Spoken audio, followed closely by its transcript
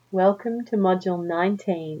Welcome to Module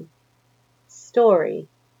 19, Story.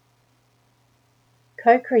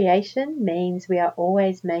 Co-creation means we are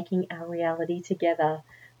always making our reality together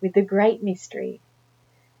with the Great Mystery.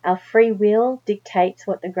 Our free will dictates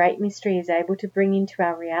what the Great Mystery is able to bring into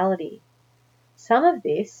our reality. Some of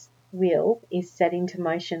this will is set into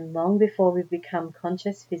motion long before we become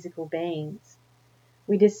conscious physical beings.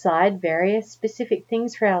 We decide various specific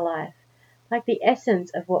things for our life, like the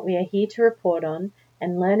essence of what we are here to report on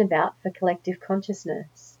and learn about for collective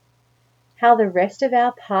consciousness. How the rest of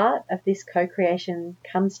our part of this co-creation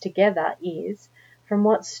comes together is from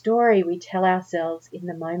what story we tell ourselves in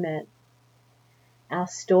the moment. Our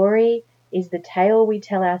story is the tale we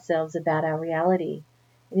tell ourselves about our reality.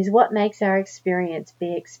 It is what makes our experience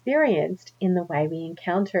be experienced in the way we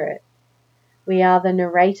encounter it. We are the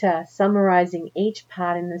narrator summarizing each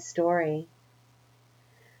part in the story.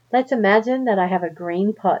 Let's imagine that I have a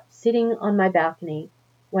green pot sitting on my balcony.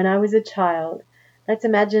 When I was a child, let's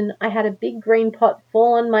imagine I had a big green pot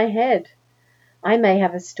fall on my head. I may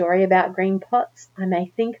have a story about green pots. I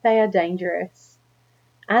may think they are dangerous.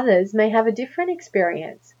 Others may have a different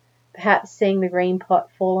experience. Perhaps seeing the green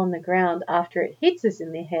pot fall on the ground after it hits us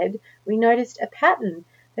in the head, we noticed a pattern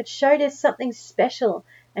that showed us something special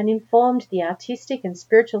and informed the artistic and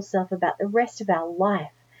spiritual self about the rest of our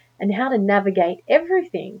life and how to navigate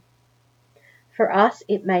everything. For us,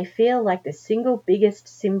 it may feel like the single biggest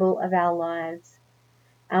symbol of our lives.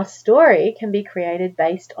 Our story can be created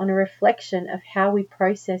based on a reflection of how we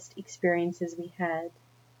processed experiences we had.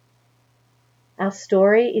 Our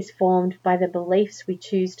story is formed by the beliefs we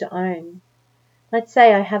choose to own. Let's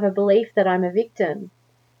say I have a belief that I'm a victim.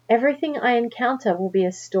 Everything I encounter will be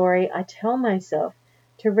a story I tell myself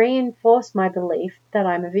to reinforce my belief that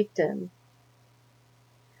I'm a victim.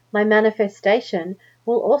 My manifestation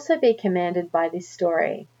will also be commanded by this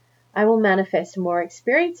story. I will manifest more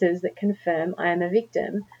experiences that confirm I am a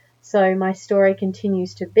victim, so my story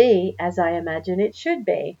continues to be as I imagine it should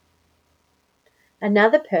be.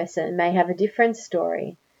 Another person may have a different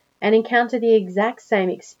story and encounter the exact same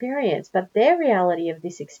experience, but their reality of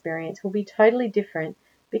this experience will be totally different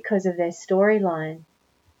because of their storyline.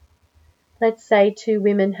 Let's say two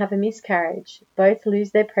women have a miscarriage. Both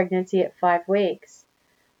lose their pregnancy at 5 weeks.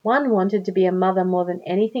 One wanted to be a mother more than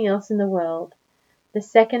anything else in the world. The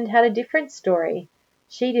second had a different story.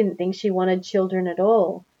 She didn't think she wanted children at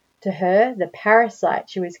all. To her, the parasite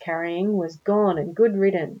she was carrying was gone and good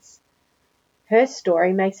riddance. Her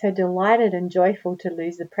story makes her delighted and joyful to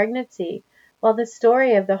lose the pregnancy, while the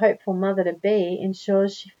story of the hopeful mother-to-be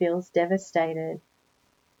ensures she feels devastated.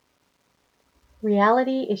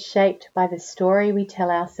 Reality is shaped by the story we tell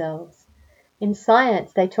ourselves. In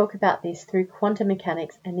science, they talk about this through quantum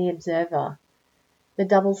mechanics and the observer. The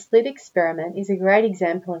double-slit experiment is a great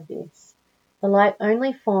example of this. The light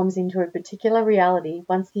only forms into a particular reality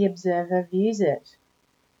once the observer views it.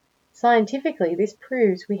 Scientifically, this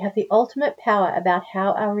proves we have the ultimate power about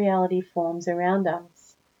how our reality forms around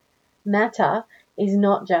us. Matter is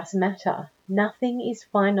not just matter. Nothing is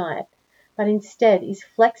finite, but instead is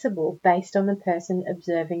flexible based on the person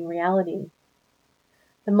observing reality.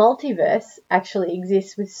 The multiverse actually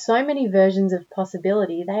exists with so many versions of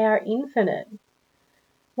possibility they are infinite.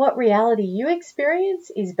 What reality you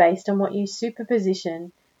experience is based on what you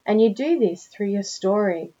superposition, and you do this through your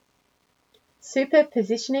story.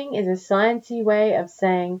 Superpositioning is a sciencey way of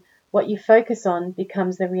saying what you focus on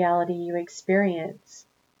becomes the reality you experience.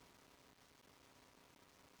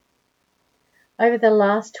 Over the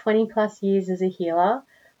last 20 plus years as a healer,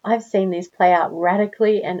 I've seen this play out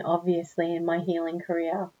radically and obviously in my healing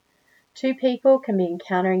career. Two people can be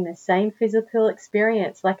encountering the same physical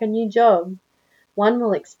experience, like a new job. One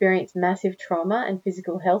will experience massive trauma and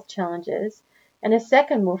physical health challenges, and a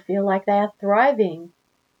second will feel like they are thriving.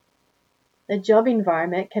 The job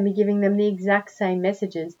environment can be giving them the exact same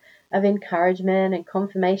messages of encouragement and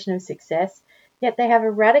confirmation of success, yet they have a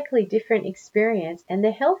radically different experience and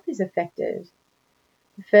their health is affected.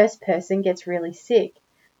 The first person gets really sick.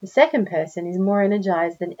 The second person is more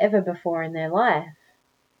energized than ever before in their life.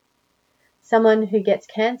 Someone who gets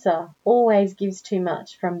cancer always gives too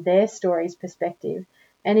much from their story's perspective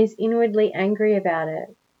and is inwardly angry about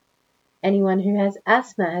it. Anyone who has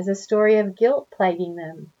asthma has a story of guilt plaguing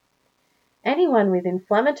them. Anyone with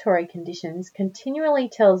inflammatory conditions continually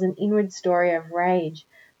tells an inward story of rage,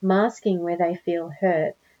 masking where they feel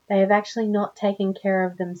hurt. They have actually not taken care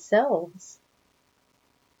of themselves.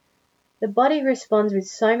 The body responds with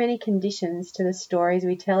so many conditions to the stories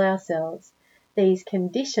we tell ourselves. These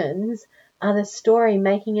conditions are the story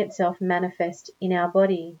making itself manifest in our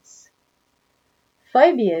bodies.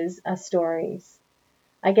 Phobias are stories.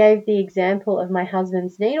 I gave the example of my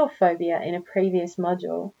husband's needle phobia in a previous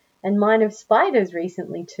module, and mine of spiders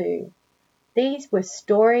recently too. These were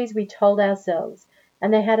stories we told ourselves,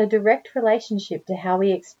 and they had a direct relationship to how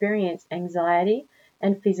we experience anxiety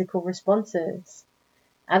and physical responses.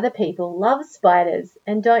 Other people love spiders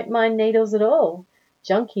and don't mind needles at all.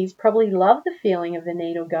 Junkies probably love the feeling of the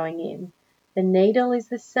needle going in. The needle is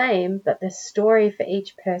the same, but the story for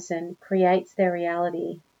each person creates their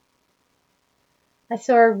reality. I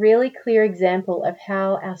saw a really clear example of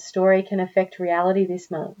how our story can affect reality this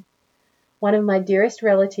month. One of my dearest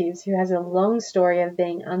relatives, who has a long story of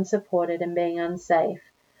being unsupported and being unsafe,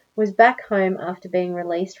 was back home after being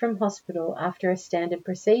released from hospital after a standard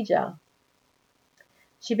procedure.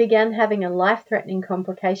 She began having a life-threatening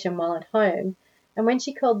complication while at home, and when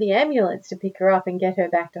she called the ambulance to pick her up and get her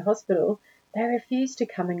back to hospital, they refused to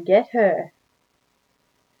come and get her.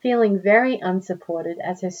 Feeling very unsupported,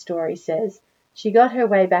 as her story says, she got her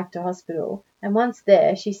way back to hospital, and once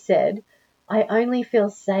there, she said, "I only feel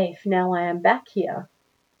safe now I am back here."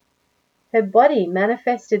 Her body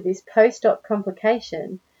manifested this post-op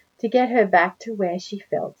complication to get her back to where she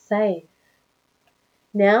felt safe.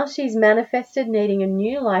 Now she's manifested needing a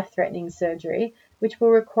new life-threatening surgery, which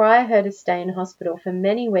will require her to stay in hospital for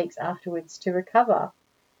many weeks afterwards to recover.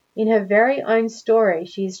 In her very own story,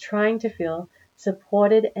 she is trying to feel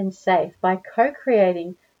supported and safe by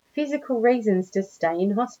co-creating physical reasons to stay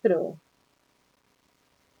in hospital.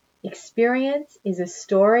 Experience is a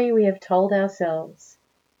story we have told ourselves.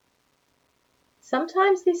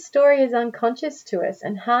 Sometimes this story is unconscious to us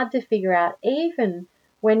and hard to figure out even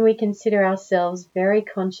when we consider ourselves very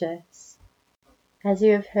conscious. As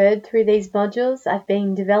you have heard through these modules, I've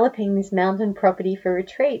been developing this mountain property for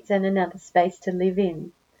retreats and another space to live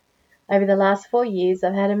in. Over the last 4 years,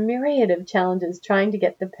 I've had a myriad of challenges trying to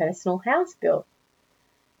get the personal house built.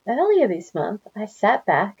 Earlier this month, I sat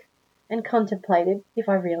back and contemplated if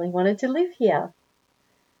I really wanted to live here.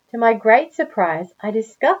 To my great surprise, I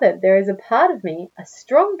discovered there is a part of me, a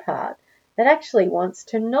strong part, that actually wants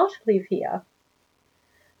to not live here.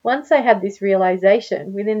 Once I had this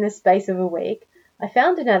realization, within the space of a week, I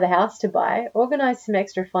found another house to buy, organized some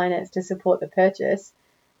extra finance to support the purchase,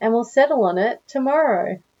 and will settle on it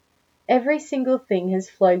tomorrow. Every single thing has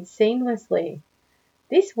flowed seamlessly.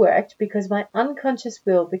 This worked because my unconscious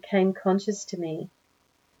will became conscious to me.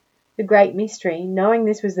 The Great Mystery, knowing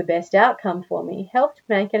this was the best outcome for me, helped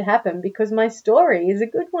make it happen because my story is a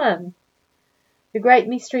good one. The Great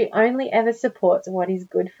Mystery only ever supports what is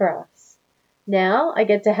good for us. Now I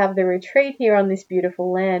get to have the retreat here on this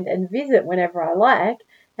beautiful land and visit whenever I like,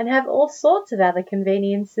 and have all sorts of other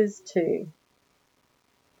conveniences too.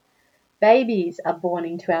 Babies are born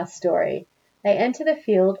into our story. They enter the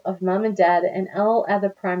field of mum and dad and all other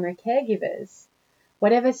primary caregivers.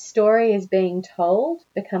 Whatever story is being told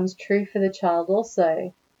becomes true for the child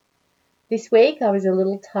also. This week I was a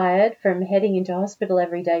little tired from heading into hospital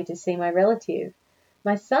every day to see my relative.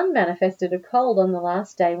 My son manifested a cold on the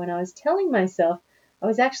last day when I was telling myself I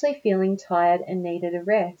was actually feeling tired and needed a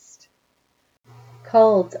rest.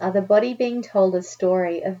 Colds are the body being told a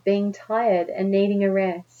story of being tired and needing a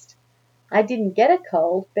rest. I didn't get a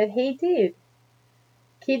cold, but he did.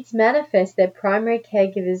 Kids manifest their primary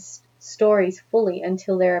caregivers' stories fully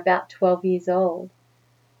until they're about 12 years old.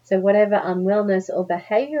 So whatever unwellness or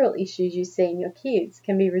behavioral issues you see in your kids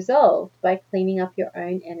can be resolved by cleaning up your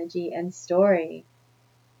own energy and story.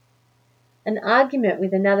 An argument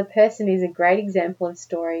with another person is a great example of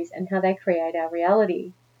stories and how they create our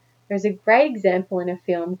reality. There's a great example in a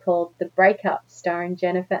film called The Breakup, starring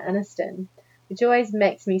Jennifer Aniston, which always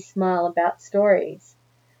makes me smile about stories.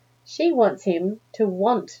 She wants him to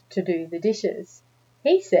want to do the dishes.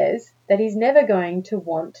 He says that he's never going to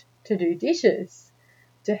want to do dishes.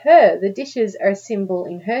 To her, the dishes are a symbol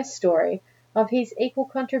in her story of his equal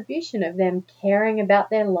contribution of them caring about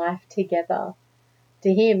their life together.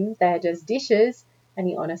 To him, they are just dishes, and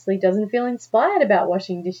he honestly doesn't feel inspired about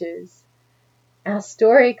washing dishes. Our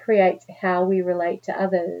story creates how we relate to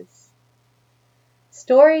others.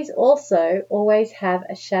 Stories also always have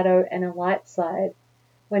a shadow and a light side.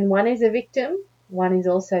 When one is a victim, one is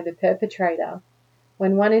also the perpetrator.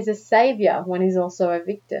 When one is a savior, one is also a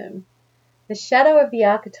victim. The shadow of the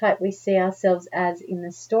archetype we see ourselves as in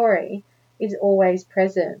the story is always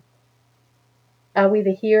present. Are we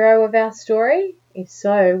the hero of our story? If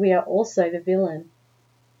so, we are also the villain.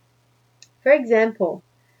 For example,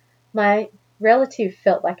 my relative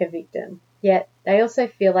felt like a victim, yet they also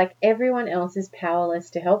feel like everyone else is powerless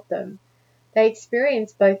to help them. They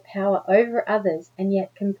experience both power over others and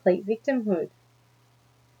yet complete victimhood.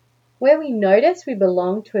 Where we notice we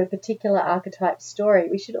belong to a particular archetype story,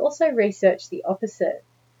 we should also research the opposite.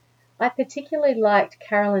 I particularly liked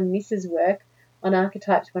Carolyn Miss's work on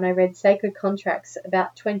archetypes when I read Sacred Contracts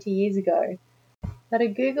about 20 years ago, but a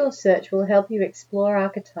Google search will help you explore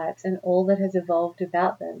archetypes and all that has evolved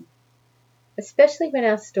about them. Especially when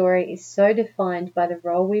our story is so defined by the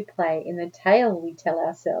role we play in the tale we tell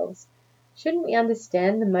ourselves, shouldn't we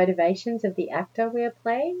understand the motivations of the actor we are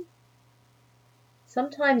playing?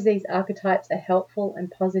 Sometimes these archetypes are helpful and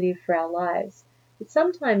positive for our lives, but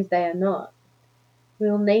sometimes they are not. We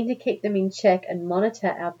will need to keep them in check and monitor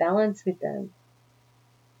our balance with them.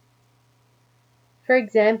 For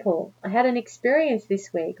example, I had an experience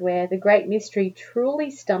this week where the great mystery truly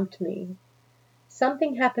stumped me.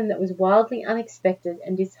 Something happened that was wildly unexpected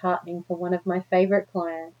and disheartening for one of my favourite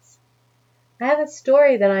clients. I have a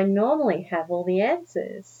story that I normally have all the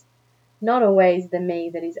answers. Not always the me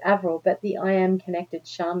that is Avril, but the I am connected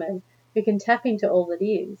shaman who can tap into all that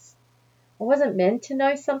is. I wasn't meant to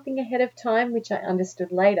know something ahead of time, which I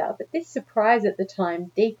understood later, but this surprise at the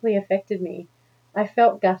time deeply affected me. I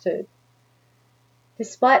felt gutted.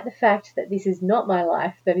 Despite the fact that this is not my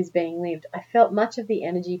life that is being lived, I felt much of the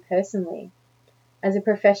energy personally. As a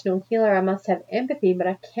professional healer, I must have empathy, but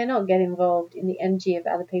I cannot get involved in the energy of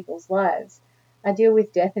other people's lives. I deal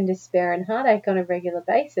with death and despair and heartache on a regular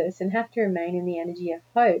basis and have to remain in the energy of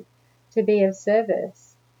hope to be of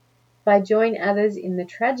service. If I join others in the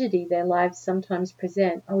tragedy their lives sometimes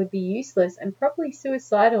present, I would be useless and probably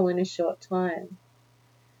suicidal in a short time.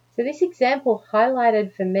 So this example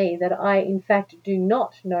highlighted for me that I, in fact, do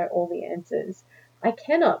not know all the answers. I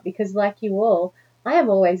cannot because, like you all, I am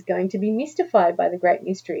always going to be mystified by the great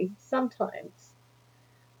mystery, sometimes.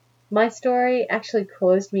 My story actually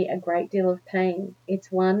caused me a great deal of pain.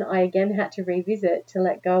 It's one I again had to revisit to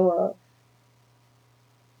let go of.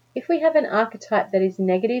 If we have an archetype that is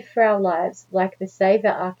negative for our lives, like the saver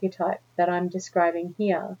archetype that I'm describing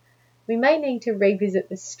here, we may need to revisit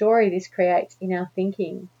the story this creates in our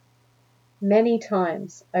thinking many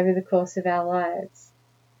times over the course of our lives.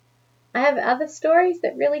 I have other stories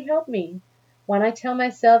that really help me. One I tell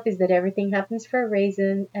myself is that everything happens for a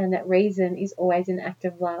reason and that reason is always an act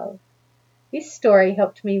of love. This story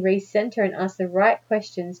helped me recenter and ask the right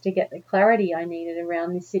questions to get the clarity I needed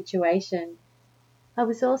around this situation. I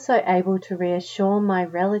was also able to reassure my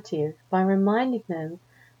relative by reminding them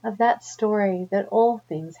of that story that all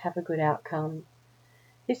things have a good outcome.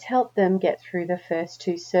 This helped them get through the first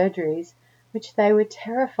 2 surgeries, which they were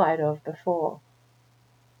terrified of before.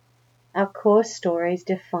 Our core stories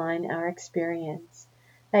define our experience.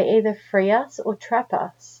 They either free us or trap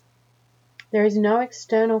us. There is no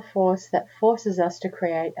external force that forces us to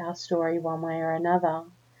create our story one way or another.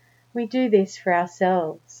 We do this for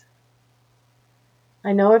ourselves.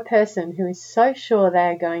 I know a person who is so sure they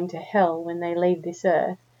are going to hell when they leave this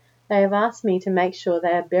earth, they have asked me to make sure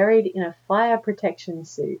they are buried in a fire protection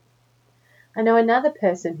suit. I know another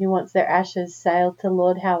person who wants their ashes sailed to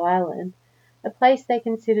Lord Howe Island, a place they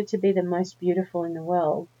consider to be the most beautiful in the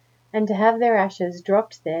world, and to have their ashes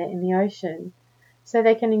dropped there in the ocean, so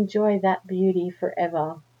they can enjoy that beauty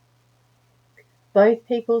forever. Both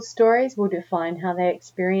people's stories will define how they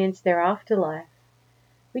experience their afterlife.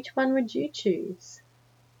 Which one would you choose?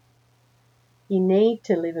 You need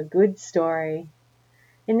to live a good story.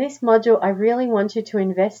 In this module, I really want you to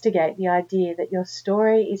investigate the idea that your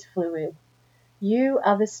story is fluid. You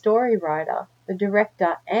are the story writer, the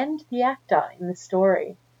director, and the actor in the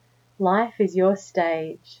story. Life is your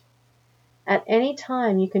stage. At any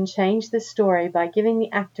time, you can change the story by giving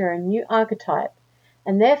the actor a new archetype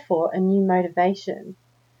and therefore a new motivation.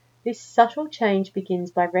 This subtle change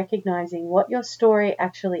begins by recognizing what your story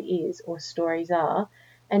actually is, or stories are,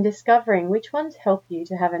 and discovering which ones help you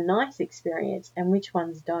to have a nice experience and which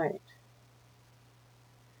ones don't.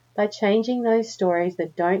 By changing those stories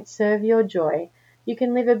that don't serve your joy, you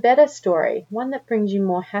can live a better story, one that brings you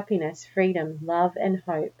more happiness, freedom, love, and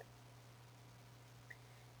hope.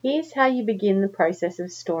 Here's how you begin the process of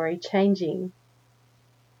story changing.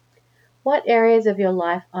 What areas of your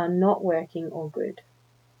life are not working or good?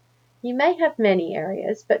 You may have many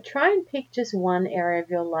areas, but try and pick just one area of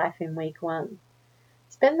your life in week 1.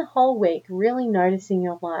 Spend the whole week really noticing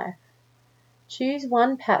your life. Choose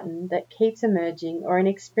one pattern that keeps emerging or an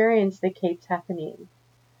experience that keeps happening.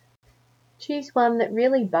 Choose one that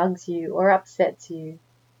really bugs you or upsets you.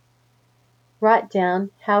 Write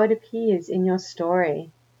down how it appears in your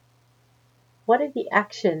story. What are the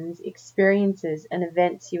actions, experiences, and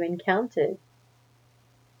events you encountered?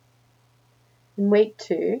 In week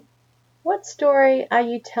 2, what story are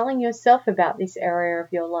you telling yourself about this area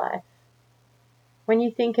of your life? When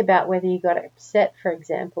you think about whether you got upset, for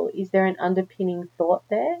example, is there an underpinning thought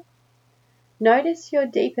there? Notice your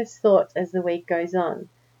deepest thoughts as the week goes on.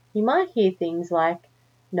 You might hear things like,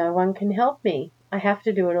 "No one can help me. I have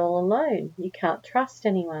to do it all alone. You can't trust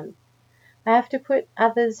anyone. I have to put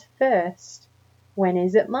others first. When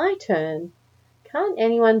is it my turn? Can't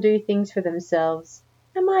anyone do things for themselves?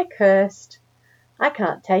 Am I cursed? I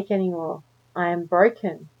can't take any more. I am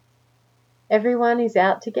broken. Everyone is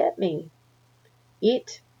out to get me.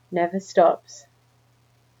 It never stops.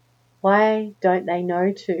 Why don't they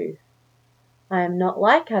know to? I am not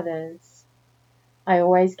like others. I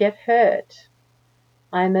always get hurt.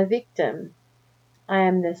 I am a victim. I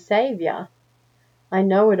am the savior. I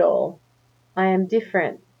know it all. I am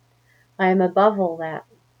different. I am above all that."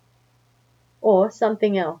 Or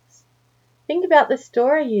something else. Think about the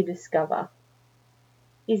story you discover.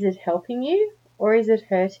 Is it helping you or is it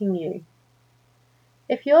hurting you?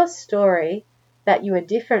 If your story that you are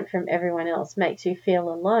different from everyone else makes you feel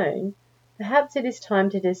alone, perhaps it is time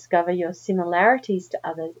to discover your similarities to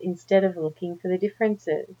others instead of looking for the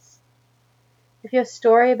differences. If your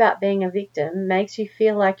story about being a victim makes you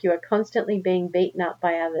feel like you are constantly being beaten up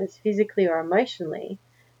by others physically or emotionally,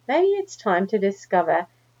 maybe it's time to discover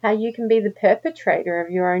how you can be the perpetrator of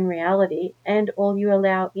your own reality and all you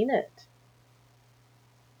allow in it.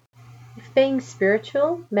 If being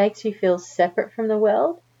spiritual makes you feel separate from the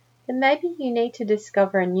world, then maybe you need to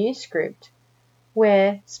discover a new script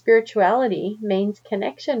where spirituality means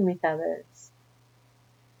connection with others.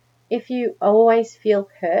 If you always feel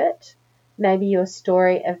hurt, maybe your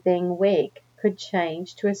story of being weak could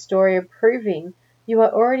change to a story of proving you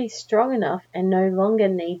are already strong enough and no longer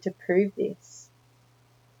need to prove this.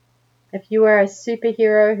 If you are a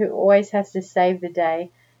superhero who always has to save the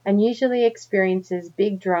day and usually experiences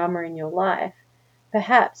big drama in your life,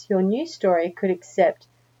 perhaps your new story could accept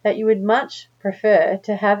that you would much prefer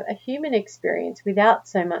to have a human experience without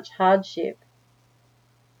so much hardship.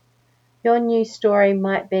 Your new story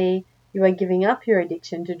might be you are giving up your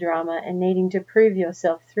addiction to drama and needing to prove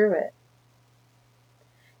yourself through it.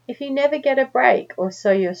 If you never get a break, or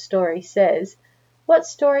so your story says, what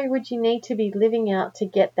story would you need to be living out to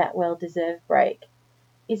get that well-deserved break?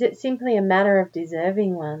 Is it simply a matter of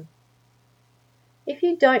deserving one? If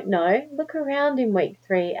you don't know, look around in week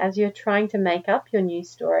 3 as you're trying to make up your new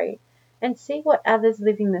story and see what others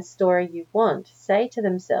living the story you want say to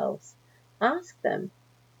themselves. Ask them.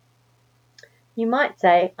 You might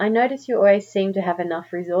say, "I notice you always seem to have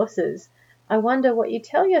enough resources. I wonder what you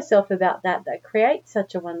tell yourself about that creates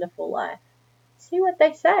such a wonderful life." See what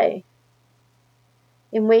they say.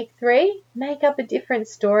 In week 3, make up a different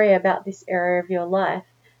story about this area of your life,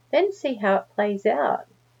 then see how it plays out.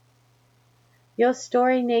 Your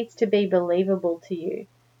story needs to be believable to you.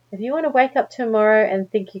 If you want to wake up tomorrow and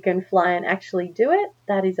think you can fly and actually do it,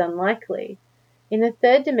 that is unlikely. In the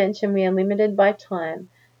 3rd dimension, we are limited by time.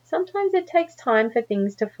 Sometimes it takes time for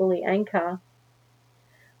things to fully anchor.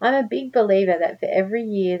 I'm a big believer that for every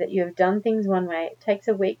year that you have done things one way, it takes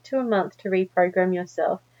a week to a month to reprogram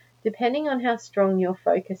yourself, depending on how strong your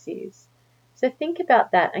focus is. So think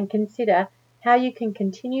about that and consider how you can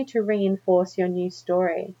continue to reinforce your new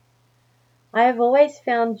story. I have always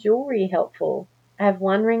found jewelry helpful. I have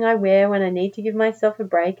one ring I wear when I need to give myself a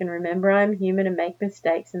break and remember I am human and make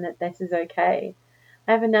mistakes and that this is okay.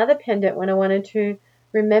 I have another pendant when I wanted to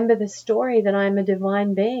remember the story that I am a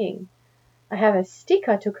divine being. I have a stick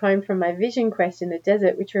I took home from my vision quest in the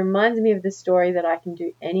desert which reminds me of the story that I can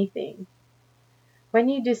do anything. When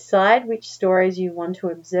you decide which stories you want to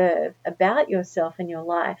observe about yourself and your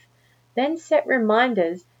life, then set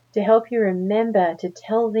reminders to help you remember to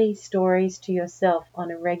tell these stories to yourself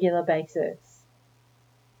on a regular basis.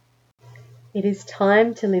 It is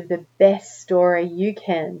time to live the best story you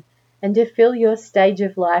can and to fill your stage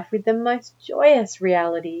of life with the most joyous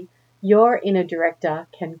reality your inner director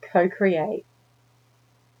can co-create.